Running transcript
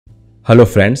Hello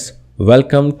friends,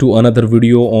 welcome to another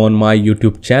video on my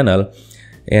YouTube channel,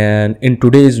 and in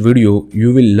today's video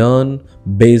you will learn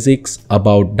basics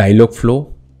about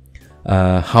Dialogflow,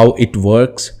 how it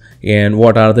works and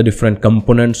what are the different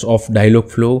components of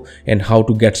Dialogflow and how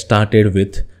to get started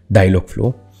with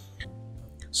Dialogflow.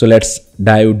 So let's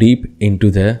dive deep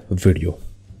into the video.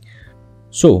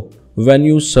 So when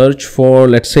you search for,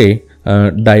 let's say,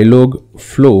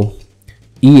 Dialogflow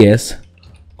ES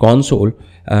console,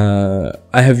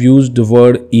 I have used the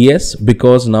word ES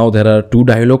because now there are two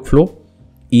Dialogflow,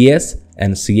 ES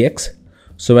and CX.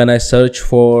 So when I search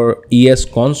for ES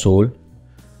console,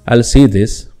 I'll see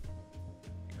this.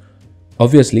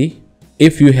 Obviously,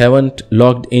 if you haven't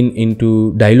logged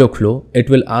into Dialogflow, it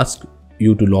will ask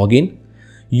you to log in.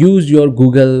 Use your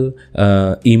Google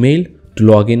email to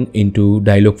log into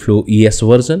Dialogflow ES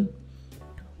version.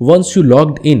 Once you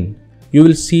logged in, you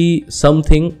will see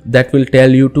something that will tell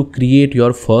you to create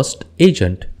your first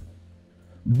agent.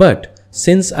 But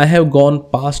since I have gone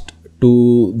past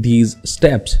to these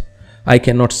steps, I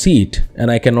cannot see it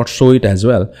and I cannot show it as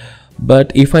well.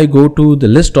 But if I go to the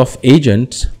list of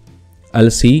agents, I'll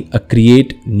see a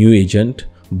create new agent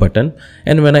button,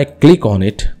 and when I click on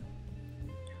it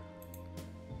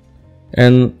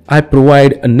and I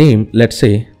provide a name, let's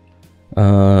say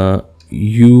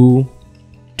YouTube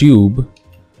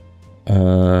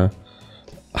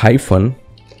hyphen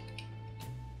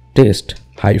test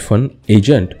hyphen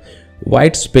agent.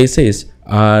 White spaces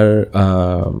are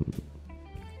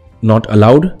not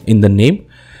allowed in the name.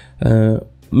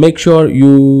 Make sure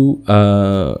you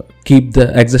keep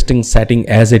the existing setting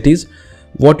as it is.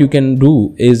 What you can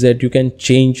do is that you can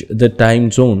change the time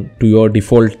zone to your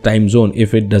default time zone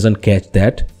if it doesn't catch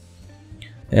that.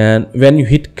 And when you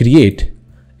hit create,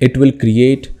 it will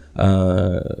create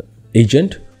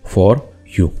agent for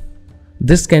you.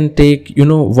 This can take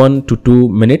 1 to 2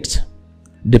 minutes,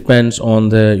 depends on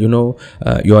the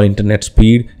your internet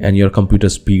speed and your computer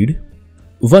speed.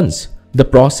 Once the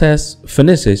process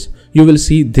finishes, you will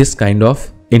see this kind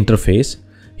of interface.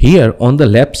 Here on the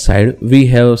left side we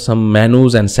have some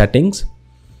menus and settings.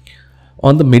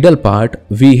 On the middle part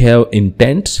we have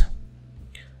intents,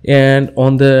 and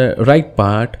on the right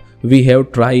part we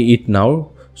have try it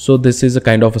now. So this is a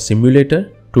kind of a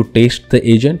simulator to test the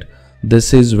agent.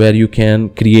 This is where you can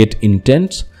create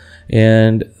intents,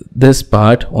 and this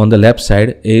part on the left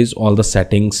side is all the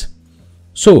settings.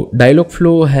 So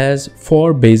Dialogflow has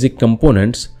 4 basic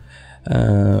components.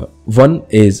 One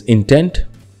is intent,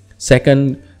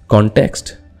 second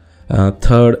context,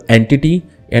 third entity,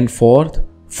 and fourth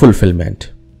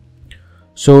fulfillment.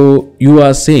 So you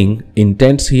are seeing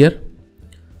intents here.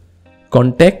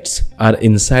 Contexts are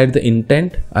inside the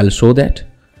intent. I'll show that.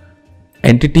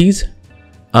 Entities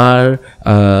are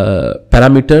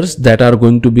parameters that are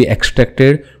going to be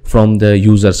extracted from the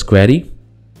user's query,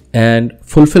 and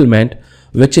fulfillment,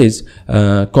 which is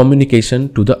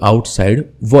communication to the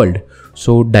outside world.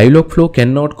 So Dialogflow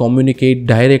cannot communicate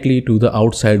directly to the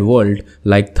outside world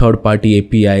like third-party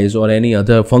APIs or any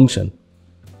other function.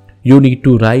 You need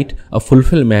to write a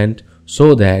fulfillment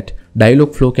so that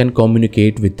Dialogflow can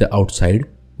communicate with the outside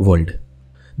world.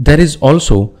 There is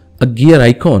also a gear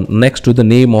icon next to the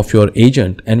name of your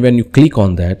agent, and when you click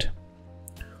on that,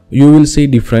 you will see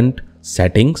different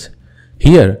settings.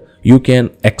 Here you can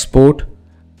export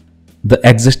the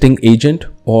existing agent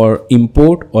or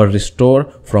import or restore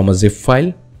from a zip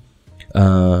file.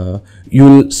 You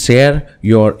will share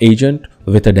your agent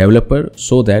with a developer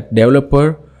so that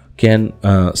developer can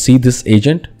see this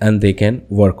agent and they can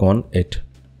work on it.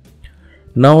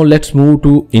 Now let's move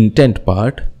to intent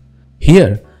part.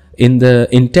 Here in the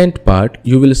intent part,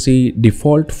 you will see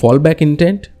default fallback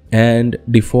intent and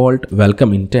default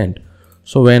welcome intent.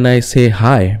 So when I say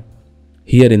hi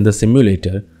here in the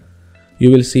simulator, you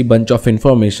will see bunch of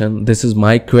information. This is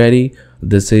my query.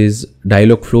 This is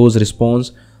Dialogflow's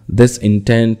response. This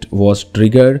intent was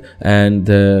triggered and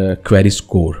the query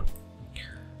score.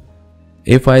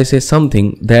 If I say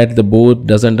something that the board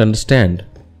doesn't understand,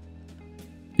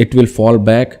 it will fall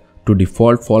back to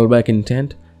default fallback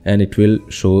intent and it will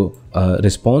show a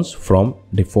response from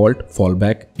default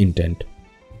fallback intent.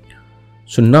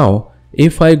 So now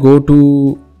if I go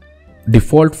to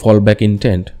default fallback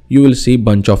intent, you will see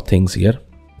bunch of things here.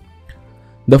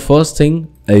 The first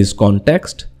thing is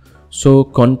context. So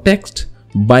context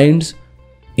binds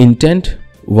intent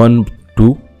one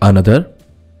to another.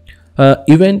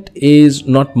 Event is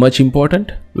not much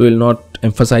important. We will not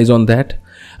emphasize on that.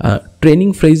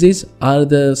 Training phrases are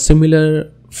the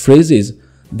similar phrases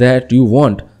that you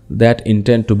want that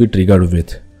intent to be triggered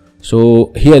with.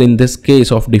 So here in this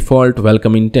case of default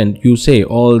welcome intent, you say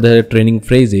all the training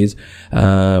phrases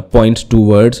points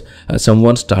towards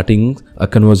someone starting a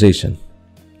conversation.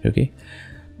 Okay.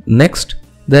 Next,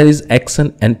 there is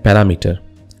action and parameter.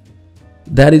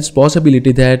 There is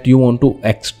possibility that you want to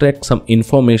extract some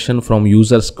information from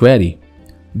user's query.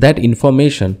 That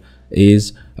information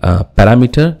is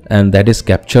parameter, and that is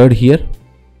captured here.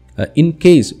 In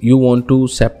case you want to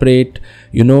separate,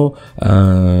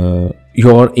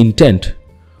 your intent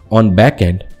on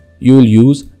backend, you will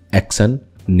use action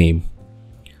name.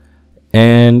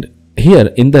 And here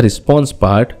in the response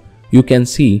part, you can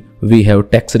see we have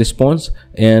text response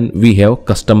and we have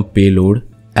custom payload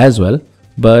as well.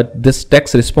 But this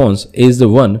text response is the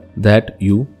one that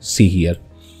you see here.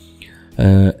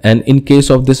 And in case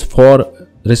of this 4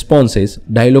 responses,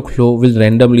 Dialogflow will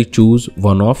randomly choose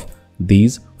one of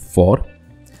these 4.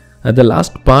 The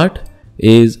last part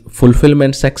is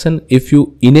fulfillment section. If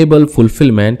you enable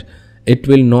fulfillment, it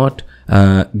will not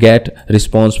get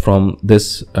response from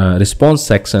this response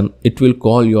section. It will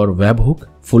call your webhook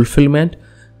fulfillment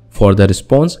for the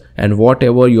response, and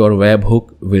whatever your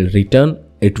webhook will return,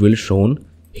 it will shown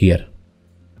here.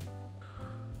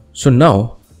 So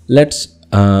now let's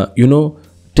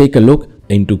take a look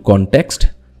into context,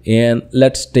 and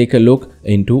let's take a look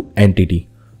into entity.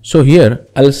 So here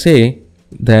I'll say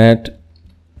that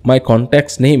my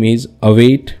context name is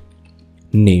await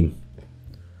name.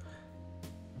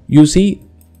 You see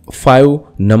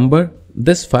 5 number.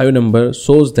 This 5 number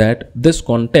shows that this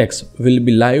context will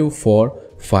be live for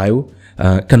 5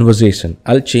 conversation.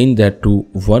 I'll change that to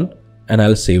 1 and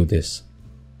I'll save this.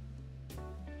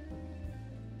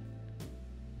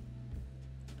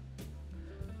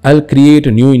 I'll create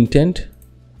a new intent.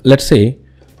 Let's say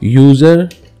user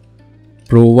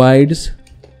provides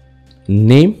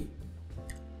name.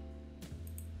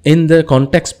 In the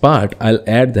context part, I'll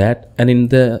add that, and in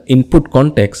the input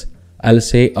context, I'll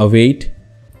say await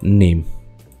name.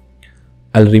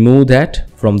 I'll remove that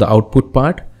from the output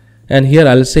part, and here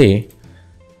I'll say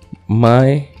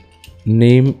my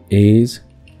name is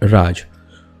Raj.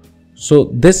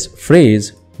 So this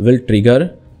phrase will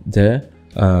trigger the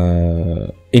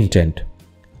intent.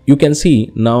 You can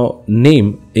see now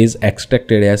name is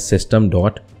extracted as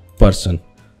system.person.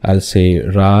 I'll say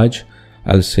Raj.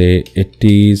 I'll say it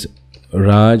is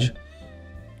Raj.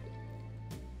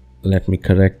 Let me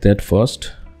correct that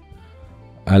first.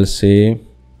 I'll say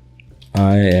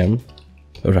I am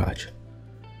Raj.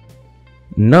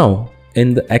 Now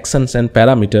in the actions and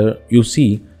parameter, you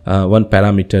see one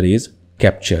parameter is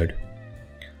captured.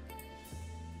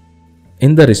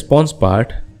 In the response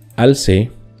part, I'll say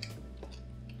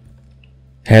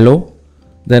hello,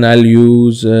 then I'll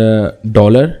use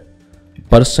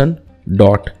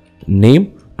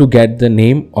 $person.name to get the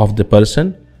name of the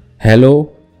person.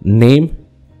 Hello name,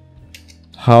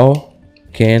 how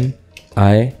can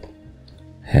I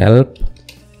help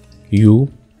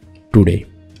you today?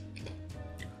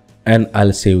 And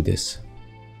I'll save this.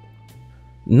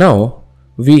 Now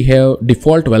we have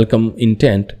default welcome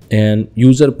intent and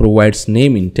user provides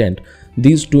name intent.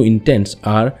 These 2 intents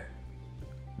are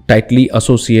tightly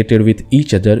associated with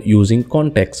each other using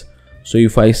context. So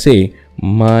if I say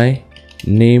my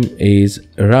name is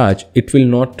Raj, it will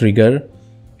not trigger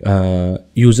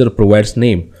user provides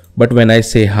name. But when I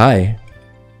say hi,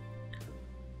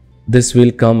 this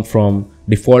will come from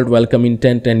default welcome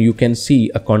intent, and you can see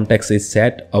a context is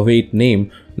set await name.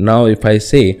 Now if I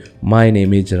say my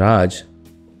name is Raj,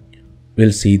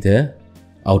 we'll see the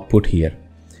output here.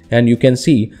 And you can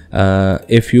see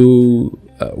if you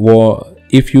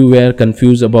were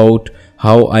confused about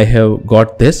how I have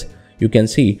got this, you can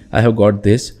see I have got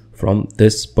this from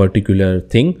this particular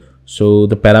thing. So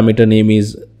the parameter name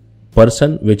is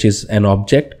person, which is an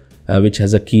object which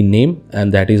has a key name,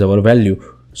 and that is our value.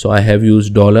 So I have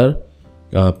used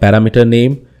 $parameter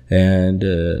name and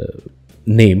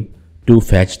name to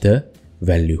fetch the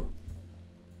value.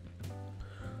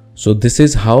 So this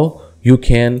is how you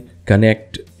can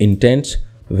connect intents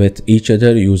with each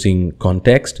other using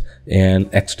context and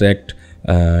extract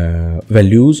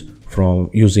values from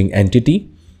using entity.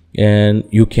 And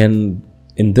you can,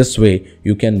 in this way,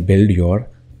 you can build your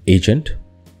agent.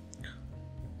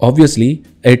 Obviously,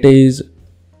 it is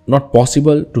not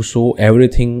possible to show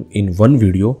everything in one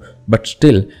video, but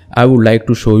still I would like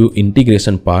to show you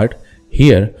integration part.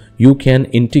 Here you can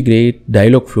integrate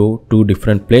Dialogflow to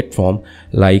different platform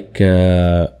like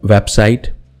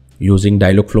website using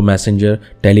Dialogflow Messenger,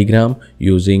 Telegram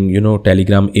using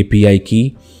Telegram API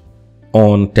key.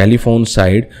 On telephone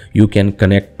side, you can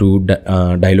connect to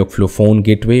Dialogflow phone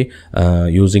gateway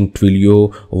using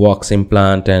Twilio, Vox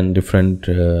Implant and different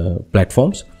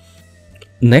platforms.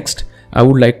 Next, I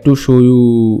would like to show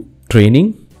you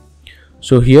training.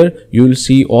 So here you will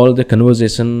see all the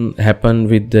conversation happen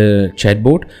with the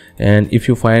chatbot, and if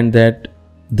you find that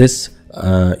this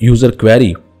user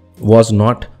query was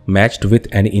not matched with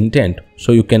any intent,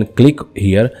 so you can click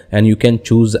here and you can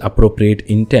choose the appropriate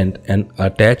intent and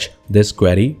attach this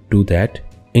query to that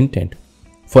intent.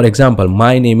 For example,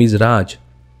 my name is Raj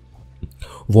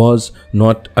was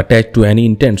not attached to any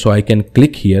intent, so I can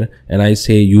click here and I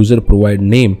say user provide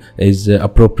name is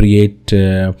appropriate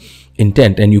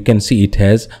intent, and you can see it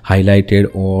has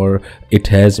highlighted or it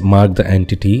has marked the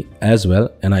entity as well,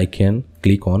 and I can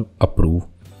click on approve.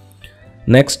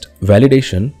 Next,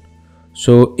 validation.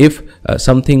 So if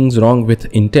something's wrong with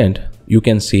intent, you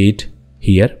can see it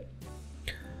here.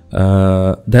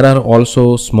 There are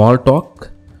also small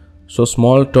talk. So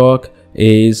small talk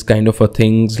is kind of a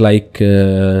things like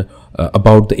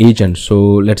about the agent. So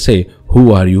let's say,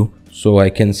 who are you? So I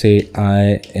can say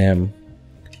I am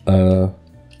a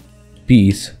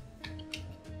piece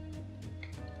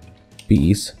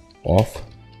of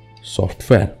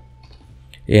software.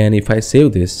 And if I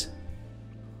save this,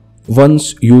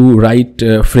 once you write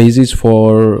phrases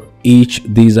for each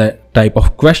these type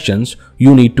of questions,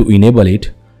 you need to enable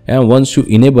it. And once you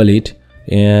enable it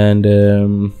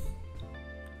and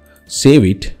save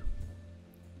it,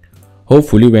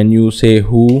 hopefully when you say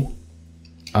who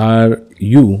are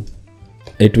you,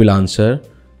 it will answer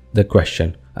the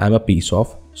question, I'm a piece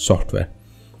of software.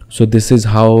 So this is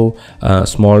how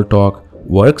small talk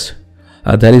works.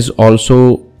 There is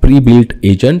also pre-built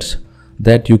agents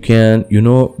that you can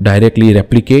directly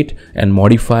replicate and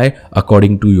modify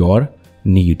according to your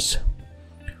needs.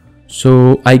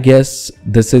 So I guess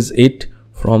this is it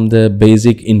from the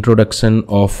basic introduction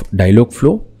of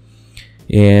Dialogflow,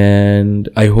 and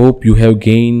I hope you have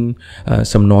gained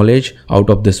some knowledge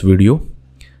out of this video.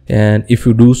 And if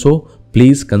you do so,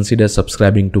 please consider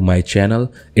subscribing to my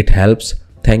channel. It helps.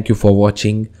 Thank you for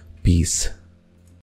watching. Peace.